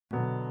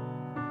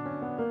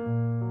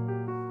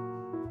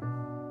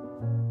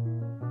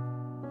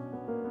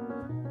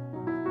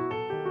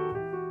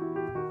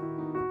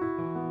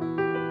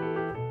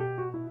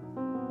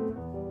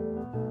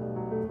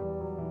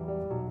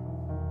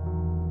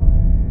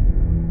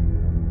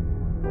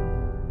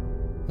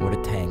What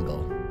a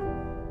tangle.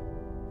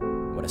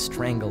 What a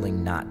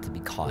strangling knot to be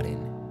caught in.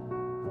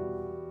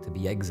 To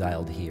be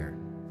exiled here.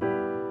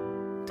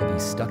 To be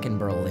stuck in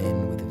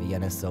Berlin with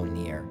Vienna so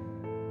near,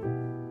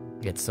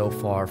 yet so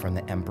far from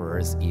the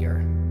emperor's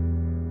ear.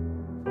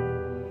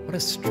 What a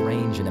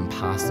strange and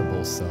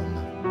impossible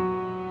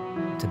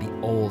sum. To be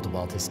old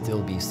while to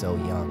still be so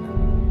young.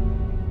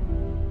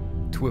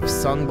 To have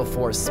sung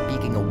before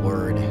speaking a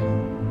word.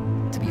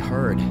 To be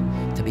heard,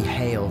 to be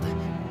hailed,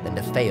 then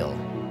to fail,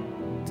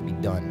 to be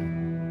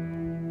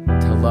done.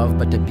 To love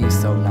but to be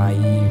so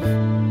naive.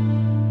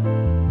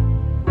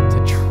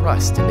 To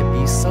trust and to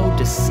be so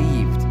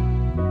deceived.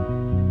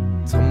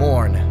 To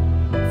mourn,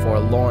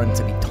 forlorn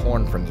to be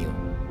torn from you.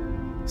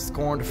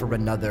 Scorned for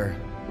another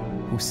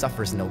who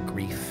suffers no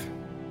grief.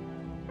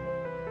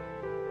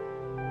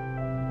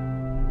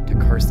 To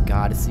curse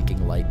God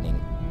seeking lightning,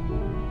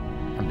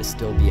 and to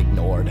still be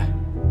ignored.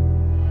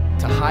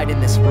 To hide in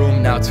this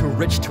room now too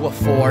rich to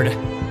afford.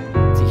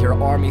 To hear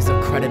armies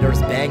of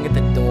creditors bang at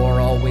the door,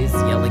 always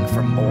yelling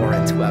for more,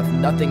 and to have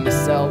nothing to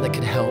sell that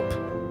could help,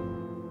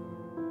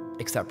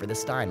 except for the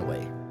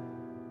Steinway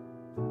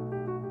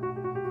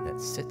that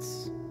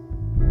sits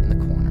in the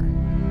corner.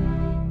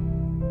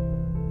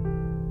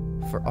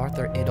 For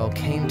Arthur it all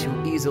came too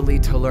easily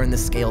to learn the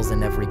scales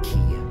in every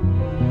key.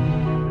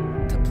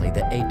 To play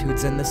the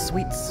etudes and the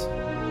suites,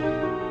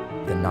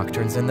 the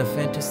nocturnes and the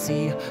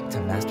fantasy, to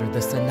master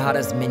the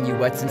sonatas,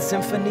 minuets, and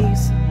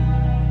symphonies.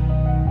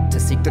 To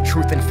seek the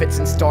truth in fits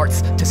and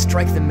starts, to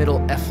strike the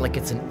middle F like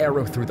it's an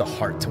arrow through the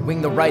heart, to wing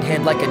the right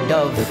hand like a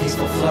dove, the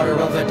peaceful flutter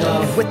of a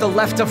dove, and with the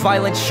left a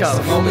violent shove.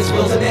 The moment's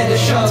will demand a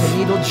shove. To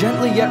needle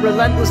gently yet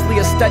relentlessly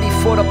a steady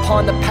foot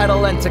upon the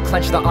pedal, and to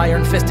clench the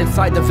iron fist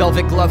inside the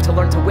velvet glove, to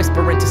learn to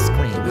whisper and to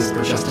scream. The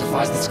whisper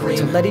justifies the scream.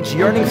 To let each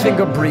yearning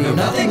finger breathe. No,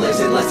 nothing lives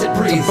unless it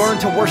breathes. To burn,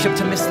 to worship,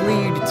 to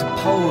mislead, to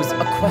pose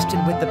a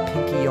question with the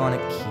pinky on a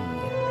key.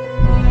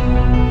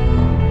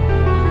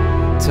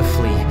 To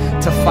flee,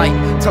 to fight,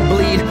 to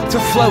bleed, to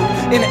float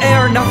in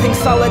air, nothing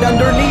solid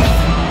underneath.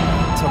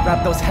 To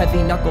wrap those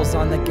heavy knuckles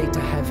on the gate to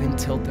heaven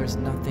till there's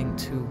nothing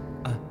to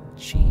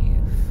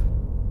achieve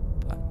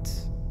but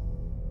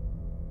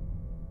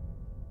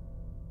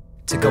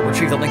to go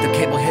retrieve the length of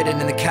cable hidden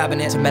in the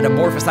cabinet. To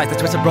metamorphosize the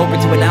twisted rope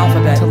into an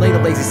alphabet. To lay the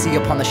lazy sea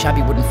upon the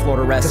shabby wooden floor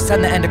to rest. To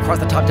send the end across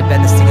the top to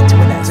bend the sea into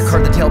an S. To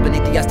curve the tail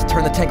beneath the S to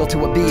turn the tangle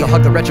to a B. To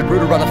hug the wretched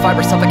rooter on the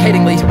fiber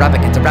suffocatingly. To wrap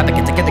it, to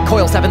get the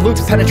coil 7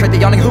 loops. To penetrate the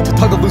yawning hoop, to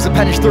tug the loose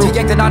appendage through. To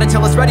yank the knot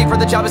until it's ready for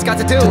the job it's got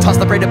to do. To toss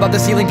the braid above the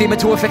ceiling beam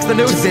to affix the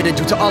noose. To bid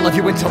adieu to all of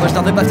you until there's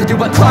nothing left to do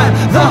but climb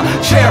the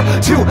chair,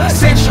 to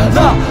cinch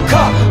the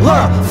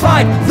collar,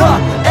 find the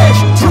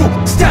edge, to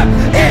step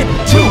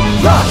into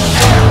the